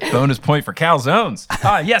 Bonus point for calzones.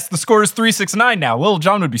 Yes, the score is 3-6-9 now. Little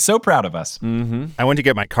John would be so proud of us. I went to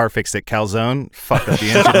get my car fixed at Calzone. Fucked up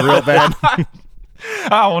the engine real bad.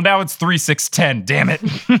 Oh, well, now it's 3-6-10. Damn it.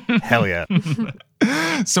 Hell yeah.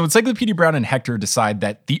 So Encyclopedia Brown and Hector decide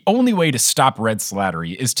that the only way to stop Red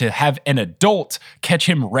Slattery is to have an adult catch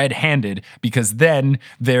him red-handed, because then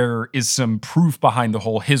there is some proof behind the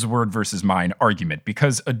whole his word versus mine argument,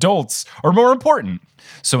 because adults are more important.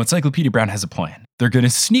 So Encyclopedia Brown has a plan. They're going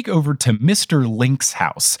to sneak over to Mr. Link's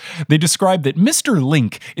house. They describe that Mr.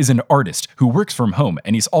 Link is an artist who works from home,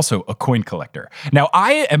 and he's also a coin collector. Now,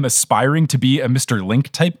 I am aspiring to be a Mr.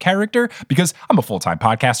 Link type character because I'm a full-time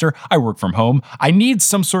podcaster. I work from home. I need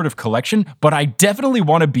some sort of collection, but I definitely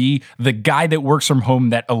want to be the guy that works from home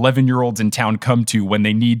that 11-year-olds in town come to when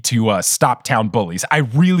they need to stop town bullies. I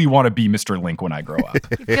really want to be Mr. Link when I grow up.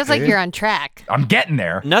 Feels like you're on track. I'm getting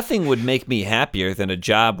there. Nothing would make me happier than a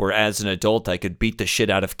job where, as an adult, I could beat the shit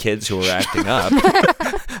out of kids who are acting up.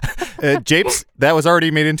 Japes, that was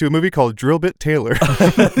already made into a movie called Drillbit Taylor.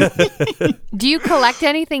 Do you collect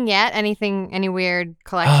anything yet? Any weird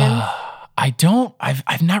collections? I don't.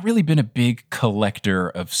 I've not really been a big collector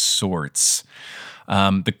of sorts.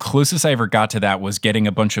 The closest I ever got to that was getting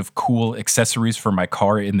a bunch of cool accessories for my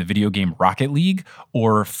car in the video game Rocket League,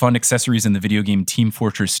 or fun accessories in the video game Team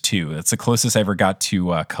Fortress 2. That's the closest I ever got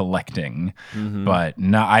to collecting. Mm-hmm. But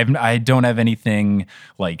no, I don't have anything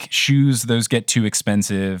like shoes. Those get too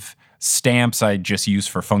expensive. Stamps I just use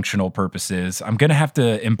for functional purposes. I'm going to have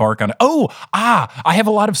to embark on... I have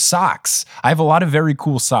a lot of socks. I have a lot of very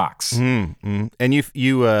cool socks. Mm-hmm. And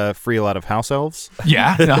you free a lot of house elves?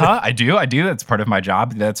 Yeah, I do. That's part of my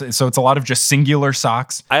job. So it's a lot of just singular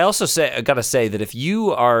socks. I also got to say that if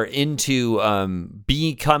you are into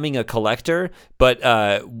becoming a collector, but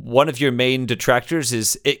one of your main detractors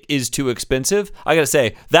is too expensive, I got to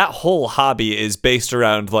say that whole hobby is based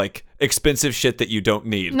around like expensive shit that you don't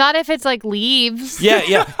need. Not if it's like leaves.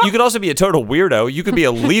 Yeah. You could also be a total weirdo. You could be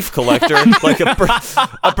a leaf collector, like a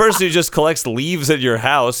person who just collects leaves in your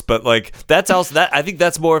house. But like that's also that. I think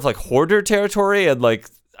that's more of like hoarder territory, and like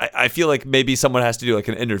I feel like maybe someone has to do like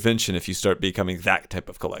an intervention if you start becoming that type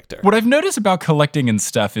of collector. What I've noticed about collecting and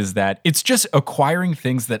stuff is that it's just acquiring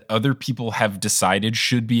things that other people have decided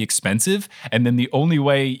should be expensive. And then the only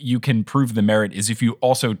way you can prove the merit is if you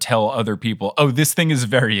also tell other people, oh, this thing is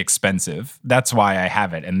very expensive. That's why I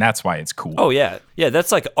have it. And that's why it's cool. Oh, yeah. Yeah,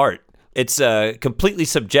 that's like art. It's completely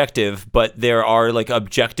subjective, but there are like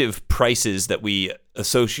objective prices that we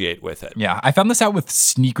associate with it. Yeah, I found this out with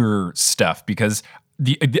sneaker stuff because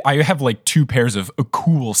I have like two pairs of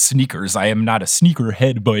cool sneakers. I am not a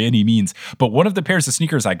sneakerhead by any means, but one of the pairs of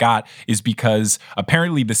sneakers I got is because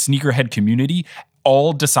apparently the sneakerhead community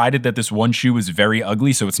all decided that this one shoe is very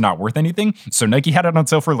ugly, so it's not worth anything. So Nike had it on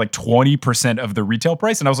sale for like 20% of the retail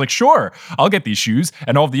price. And I was like, sure, I'll get these shoes.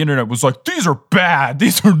 And all of the internet was like, these are bad.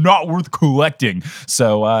 These are not worth collecting.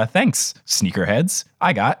 So thanks, sneakerheads.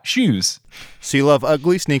 I got shoes. So you love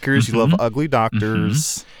ugly sneakers. You love ugly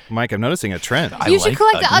doctors. Mike, I'm noticing a trend. You should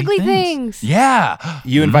collect the ugly things. Yeah.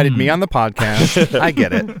 You invited me on the podcast. I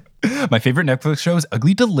get it. My favorite Netflix show is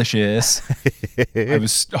Ugly Delicious. I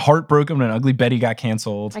was heartbroken when Ugly Betty got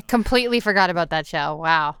canceled. I completely forgot about that show.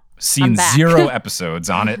 Wow. Seen 0 episodes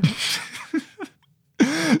on it.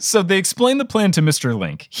 So they explain the plan to Mr.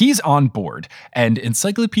 Link. He's on board, and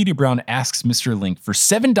Encyclopedia Brown asks Mr. Link for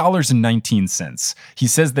 $7.19. He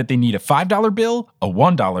says that they need a $5 bill, a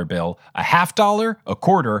 $1 bill, a $50, a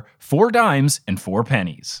quarter, 4 dimes, and 4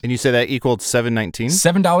 pennies. And you say that equaled $7.19?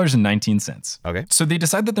 $7.19. Okay. So they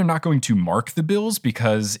decide that they're not going to mark the bills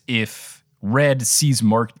because if Red sees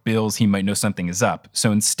marked bills, he might know something is up.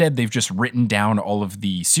 So instead, they've just written down all of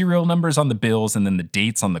the serial numbers on the bills and then the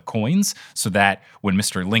dates on the coins so that when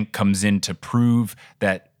Mr. Link comes in to prove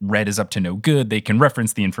that Red is up to no good, they can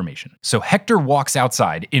reference the information. So Hector walks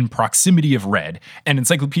outside in proximity of Red, and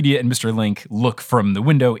Encyclopedia and Mr. Link look from the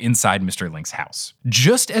window inside Mr. Link's house.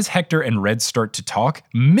 Just as Hector and Red start to talk,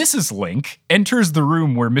 Mrs. Link enters the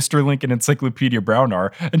room where Mr. Link and Encyclopedia Brown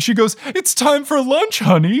are, and she goes, "It's time for lunch,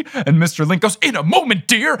 honey." And Mr. Link goes, "In a moment,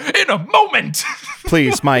 dear, in a moment."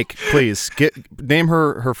 Please, Mike, please, name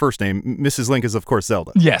her first name. Mrs. Link is, of course,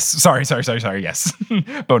 Zelda. Yes, sorry, yes.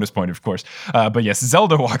 Bonus point, of course. But yes,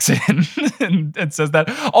 Zelda walks in and says that.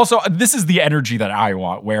 Also, this is the energy that I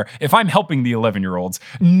want, where if I'm helping the 11-year-olds,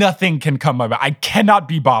 nothing can come my way. I cannot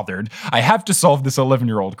be bothered. I have to solve this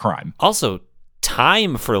 11-year-old crime. Also,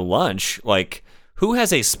 time for lunch. Like, who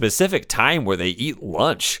has a specific time where they eat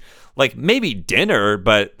lunch? Like, maybe dinner,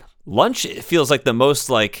 but lunch feels like the most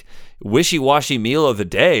like wishy-washy meal of the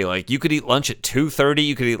day. Like you could eat lunch at 2:30,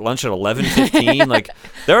 you could eat lunch at 11:15. Like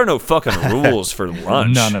there are no fucking rules for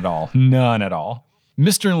lunch. None at all. None at all.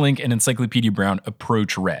 Mr. Link and Encyclopedia Brown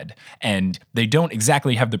approach Red, and they don't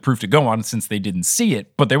exactly have the proof to go on since they didn't see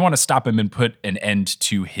it, but they want to stop him and put an end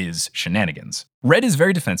to his shenanigans. Red is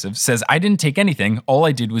very defensive, says, I didn't take anything, all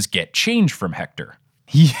I did was get change from Hector.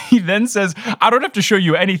 He then says, I don't have to show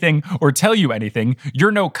you anything or tell you anything.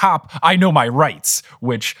 You're no cop. I know my rights.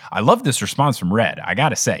 Which, I love this response from Red, I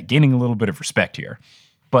gotta say, gaining a little bit of respect here.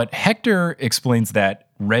 But Hector explains that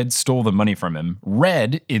Red stole the money from him.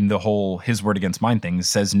 Red, in the whole his word against mine thing,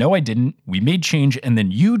 says, no, I didn't. We made change, and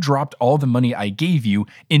then you dropped all the money I gave you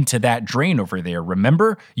into that drain over there.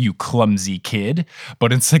 Remember, you clumsy kid?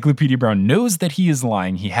 But Encyclopedia Brown knows that he is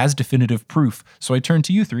lying. He has definitive proof. So I turn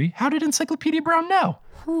to you three. How did Encyclopedia Brown know?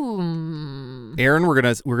 Aaron, we're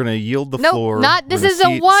gonna yield the floor. Not this We're is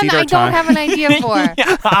gonna a one cede our I don't time. have an idea for.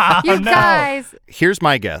 You guys. Here's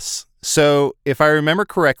my guess. So, if I remember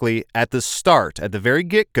correctly, at the start, at the very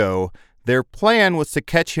get-go, their plan was to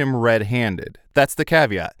catch him red-handed. That's the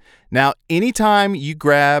caveat. Now, anytime you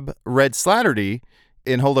grab Red Slattery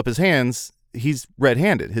and hold up his hands, he's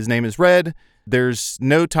red-handed. His name is Red. There's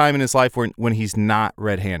no time in his life when he's not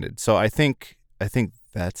red-handed. So I think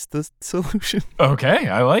that's the solution. Okay,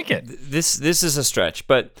 I like it. This is a stretch,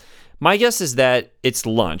 but my guess is that it's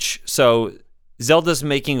lunch. So Zelda's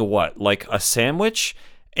making like a sandwich?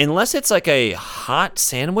 Unless it's like a hot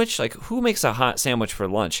sandwich, like who makes a hot sandwich for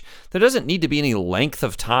lunch? There doesn't need to be any length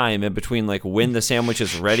of time in between like when the sandwich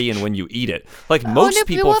is ready and when you eat it. Like most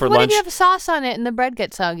people for what lunch. if you have sauce on it and the bread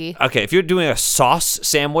gets soggy? Okay, if you're doing a sauce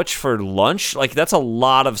sandwich for lunch, like that's a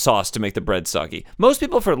lot of sauce to make the bread soggy. Most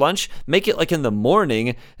people for lunch make it like in the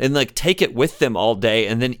morning and like take it with them all day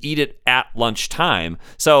and then eat it at lunchtime.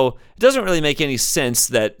 So it doesn't really make any sense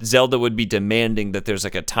that Zelda would be demanding that there's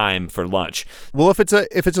like a time for lunch. Well, if it's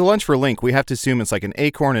a lunch for Link, we have to assume it's like an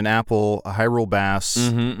acorn, an apple, a Hyrule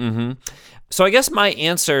Bass. So I guess my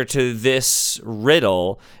answer to this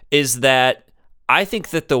riddle is that I think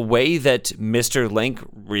that the way that Mr. Link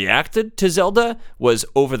reacted to Zelda was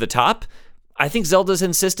over the top. I think Zelda's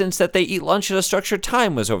insistence that they eat lunch at a structured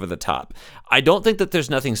time was over the top. I don't think that there's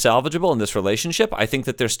nothing salvageable in this relationship. I think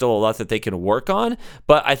that there's still a lot that they can work on,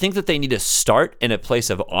 but I think that they need to start in a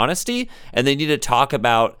place of honesty, and they need to talk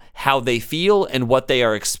about how they feel and what they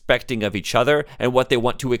are expecting of each other and what they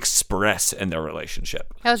want to express in their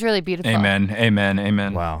relationship. That was really beautiful. Amen, amen,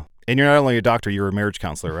 amen. Wow. And you're not only a doctor, you're a marriage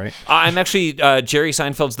counselor, right? I'm actually Jerry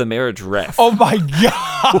Seinfeld's The Marriage Ref. Oh my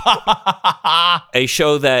God. A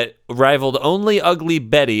show that rivaled only Ugly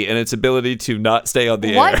Betty in its ability to not stay on the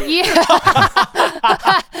air. What year?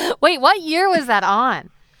 Wait, what year was that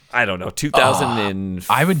on? I don't know, 2014,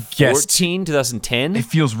 I would guess 2010? it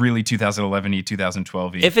feels really 2011-y,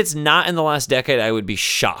 2012-y. If it's not in the last decade, I would be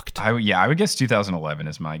shocked. I would guess 2011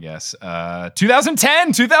 is my guess.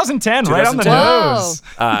 2010, right on the 2010. nose.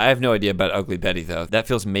 I have no idea about Ugly Betty, though. That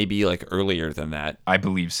feels maybe like earlier than that. I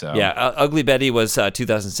believe so. Yeah, Ugly Betty was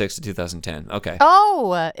 2006 to 2010. Okay.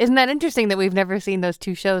 Oh, isn't that interesting that we've never seen those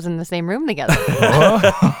two shows in the same room together?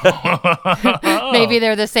 Maybe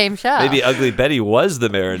they're the same show. Maybe Ugly Betty was the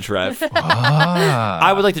marriage ref.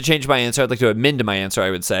 I would like to change my answer. I'd like to amend my answer, I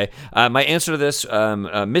would say. My answer to this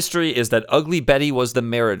mystery is that Ugly Betty was the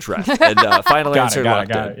marriage ref. And final answer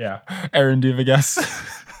locked in. Yeah. Aaron, do you have a guess?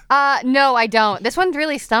 No, I don't. This one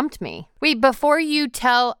really stumped me. Wait, before you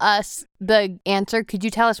tell us the answer, could you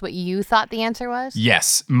tell us what you thought the answer was?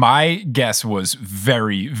 Yes, my guess was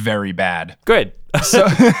very, very bad. Good. So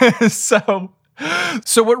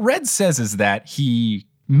what Red says is that he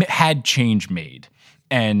had change made.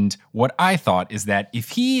 And what I thought is that if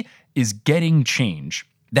he is getting change,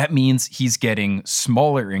 that means he's getting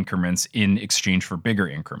smaller increments in exchange for bigger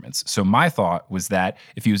increments. So my thought was that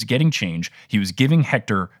if he was getting change, he was giving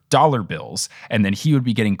Hector dollar bills, and then he would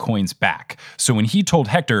be getting coins back. So when he told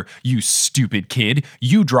Hector, you stupid kid,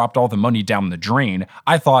 you dropped all the money down the drain,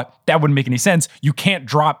 I thought that wouldn't make any sense. You can't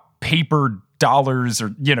drop paper dollars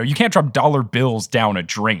or, you can't drop dollar bills down a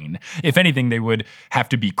drain. If anything, they would have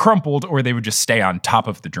to be crumpled or they would just stay on top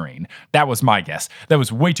of the drain. That was my guess. That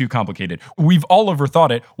was way too complicated. We've all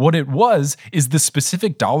overthought it. What it was is the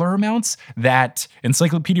specific dollar amounts that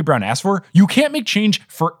Encyclopedia Brown asked for. You can't make change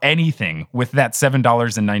for anything with that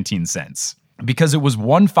 $7.19. Because it was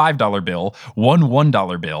one $5 bill, one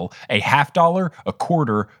 $1 bill, a $50, a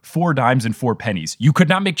quarter, 4 dimes, and 4 pennies. You could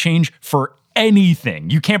not make change for anything.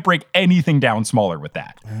 You can't break anything down smaller with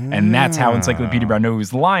that. And that's how Encyclopedia Brown knew he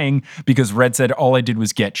was lying, because Red said all I did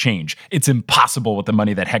was get change. It's impossible with the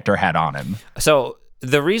money that Hector had on him. So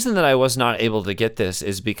The reason that I was not able to get this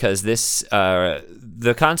is because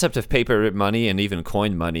the concept of paper money and even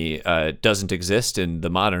coin money doesn't exist in the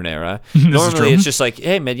modern era. Normally, it's just like,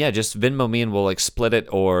 hey man, yeah, just Venmo me and we'll like split it,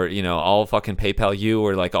 or I'll fucking PayPal you,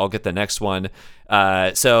 or like I'll get the next one.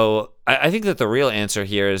 So I think that the real answer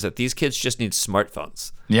here is that these kids just need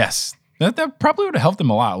smartphones. Yes. That probably would have helped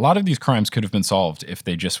them a lot. A lot of these crimes could have been solved if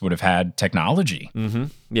they just would have had technology. Mm-hmm.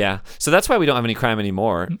 Yeah. So that's why we don't have any crime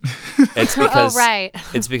anymore. It's because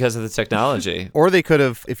it's because of the technology. Or they could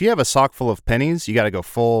have, if you have a sock full of pennies, you got to go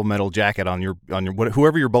full metal jacket on your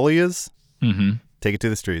whoever your bully is. Mm-hmm. Take it to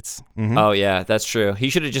the streets. Mm-hmm. Oh, yeah, that's true.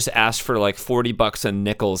 He should have just asked for like $40 in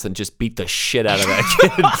nickels and just beat the shit out of that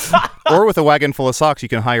kid. Or with a wagon full of socks, you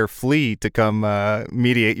can hire Flea to come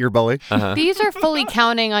mediate your bully. Uh-huh. These are fully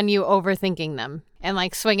counting on you overthinking them and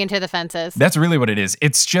like swinging to the fences. That's really what it is.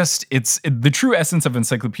 It's the true essence of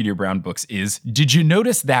Encyclopedia Brown books is, did you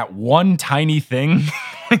notice that one tiny thing?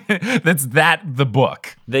 That's the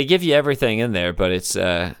book. They give you everything in there, but it's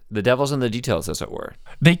the devil's in the details, as it were.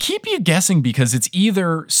 They keep you guessing because it's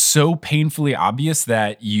either so painfully obvious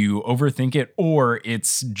that you overthink it, or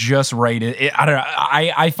it's just right. I don't know.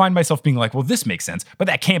 I find myself being like, well, this makes sense, but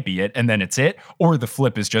that can't be it. And then it's it. Or the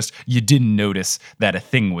flip is just, you didn't notice that a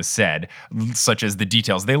thing was said, such as the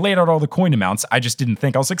details. They laid out all the coin amounts. I just didn't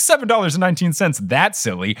think. I was like, $7.19. That's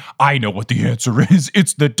silly. I know what the answer is.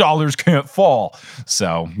 It's the dollars can't fall.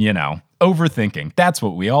 So, overthinking. That's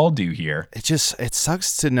what we all do here. It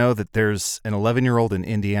sucks to know that there's an 11-year-old in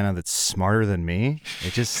Indiana that's smarter than me.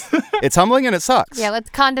 It's humbling and it sucks. Yeah,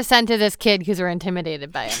 let's condescend to this kid because we're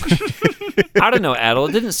intimidated by him. I don't know, Adel.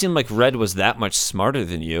 It didn't seem like Red was that much smarter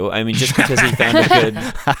than you. I mean, just because he found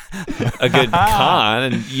a good con,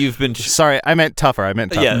 and you've been... Sorry, I meant tougher.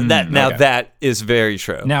 Yeah, that is very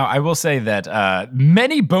true. Now, I will say that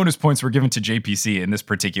many bonus points were given to JPC in this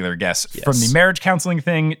particular guess. Yes. From the marriage counseling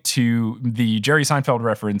thing to the Jerry Seinfeld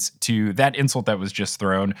reference to that insult that was just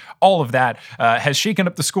thrown. All of that has shaken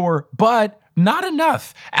up the score, but not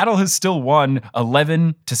enough. Adel has still won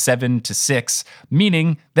 11-7-6,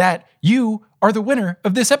 meaning that you are the winner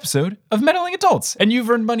of this episode of Meddling Adults, and you've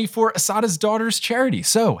earned money for Asada's Daughter's charity.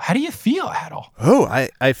 So, how do you feel, Adel? Oh,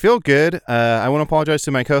 I feel good. I want to apologize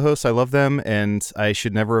to my co-hosts. I love them, and I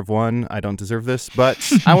should never have won. I don't deserve this, but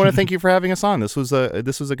I want to thank you for having us on. This was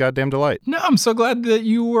a goddamn delight. No, I'm so glad that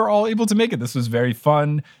you were all able to make it. This was very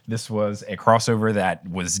fun. This was a crossover that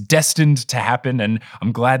was destined to happen, and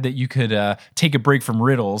I'm glad that you could take a break from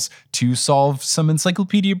riddles to solve some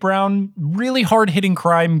Encyclopedia Brown really hard-hitting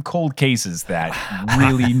crime cold cases that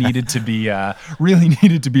really needed to be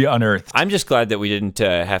unearthed. I'm just glad that we didn't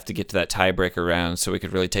have to get to that tiebreaker round, so we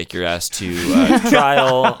could really take your ass to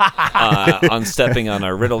trial on stepping on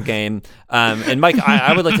our riddle game. And Mike,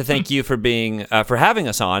 I would like to thank you for having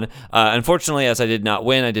us on. Unfortunately, as I did not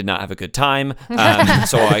win, I did not have a good time.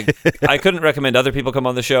 So I couldn't recommend other people come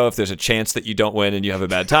on the show if there's a chance that you don't win and you have a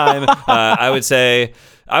bad time. I would say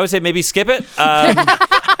maybe skip it.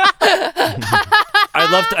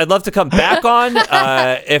 I'd love to come back on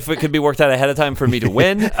if it could be worked out ahead of time for me to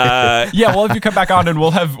win. Yeah, well, if you come back on, and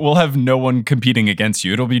we'll have no one competing against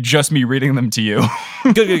you. It'll be just me reading them to you.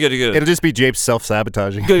 Good. It'll just be Japes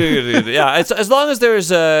self-sabotaging. Good. Yeah, as long as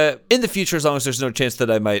there's in the future, as long as there's no chance that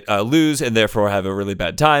I might lose and therefore have a really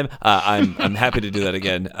bad time, I'm happy to do that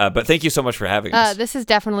again. But thank you so much for having us. This has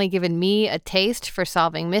definitely given me a taste for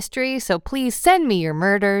solving mysteries. So please send me your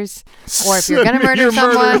murders, or if you're gonna murder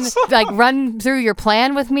someone, like run through your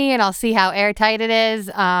plan with me, and I'll see how airtight it is.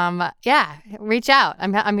 Yeah, reach out.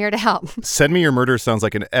 I'm here to help. Send me your murder sounds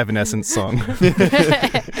like an Evanescence song.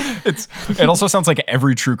 It also sounds like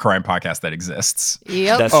every true crime podcast that exists.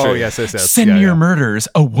 Yep. That's Oh true. yes. Send me your murders,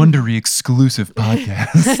 a Wondery exclusive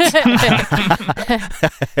podcast.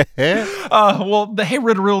 Well, the Hey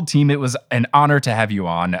Riddle team, it was an honor to have you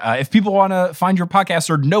on. If people want to find your podcast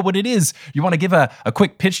or know what it is, you want to give a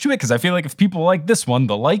quick pitch to it? Because I feel like if people like this one,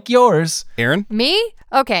 they'll like yours. Aaron? Me?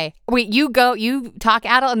 Okay. Wait, you talk,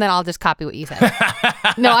 Adel, and then I'll just copy what you said.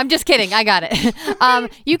 No, I'm just kidding. I got it.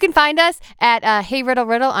 You can find us at Hey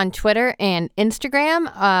Riddle on Twitter and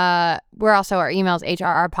Instagram. We're also, our email is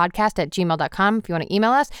hrrpodcast@gmail.com if you want to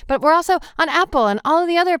email us. But we're also on Apple and all of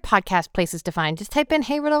the other podcast places to find. Just type in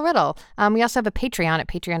Hey Riddle. We also have a Patreon at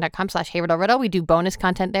patreon.com/Hey Riddle. We do bonus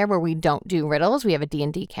content there where we don't do riddles. We have a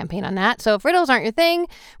D&D campaign on that. So if riddles aren't your thing,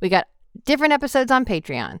 we got different episodes on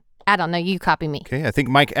Patreon. I don't know. You copy me. Okay, I think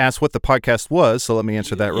Mike asked what the podcast was, so let me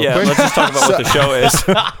answer that real Yeah, quick. let's just talk about what the show is.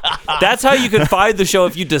 That's how you can find the show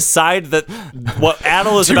if you decide that what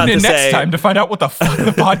Adel is about Tune in to next say. time to find out what the fuck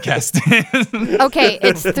the podcast is. Okay,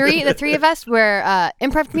 it's the three of us. We're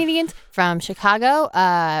improv comedians, from Chicago.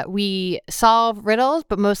 We solve riddles,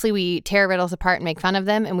 but mostly we tear riddles apart and make fun of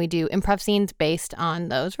them, and we do improv scenes based on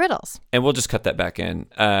those riddles. And we'll just cut that back in.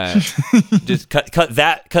 Just cut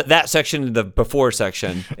that section to the before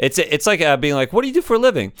section. It's like being like, what do you do for a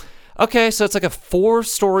living? Okay, so it's like a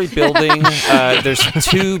 4-story building. There's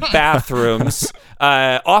 2 bathrooms,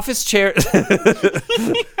 office chair,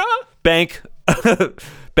 bank.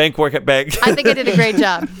 Bank work at bank. I think I did a great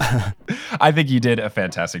job. I think you did a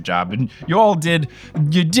fantastic job, and you did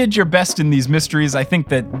your best in these mysteries. I think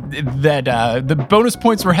that the bonus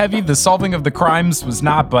points were heavy. The solving of the crimes was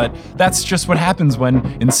not, but that's just what happens when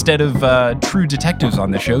instead of true detectives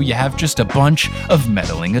on the show, you have just a bunch of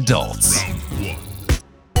meddling adults.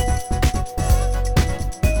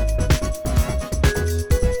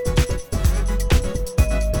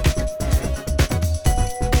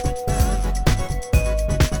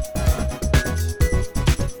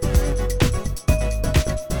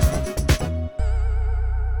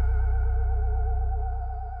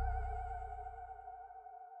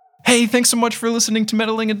 Hey, thanks so much for listening to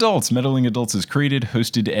Meddling Adults. Meddling Adults is created,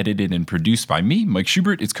 hosted, edited, and produced by me, Mike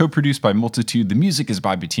Schubert. It's co-produced by Multitude. The music is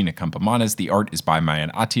by Bettina Campomanes. The art is by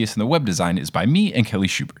Mayan Atias, and the web design is by me and Kelly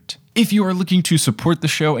Schubert. If you are looking to support the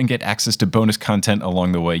show and get access to bonus content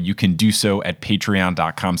along the way, you can do so at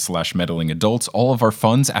patreon.com/meddlingadults. All of our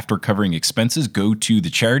funds, after covering expenses, go to the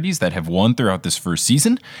charities that have won throughout this first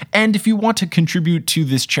season. And if you want to contribute to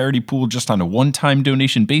this charity pool just on a one-time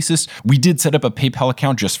donation basis, we did set up a PayPal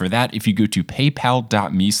account just for that. If you go to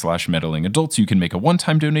paypal.me/meddlingadults, you can make a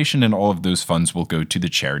one-time donation and all of those funds will go to the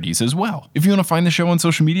charities as well. If you want to find the show on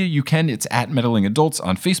social media, you can. It's at Meddling Adults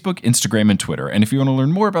on Facebook, Instagram, and Twitter. And if you want to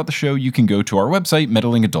learn more about the show, you can go to our website,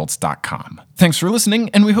 meddlingadults.com. Thanks for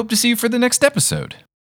listening, and we hope to see you for the next episode.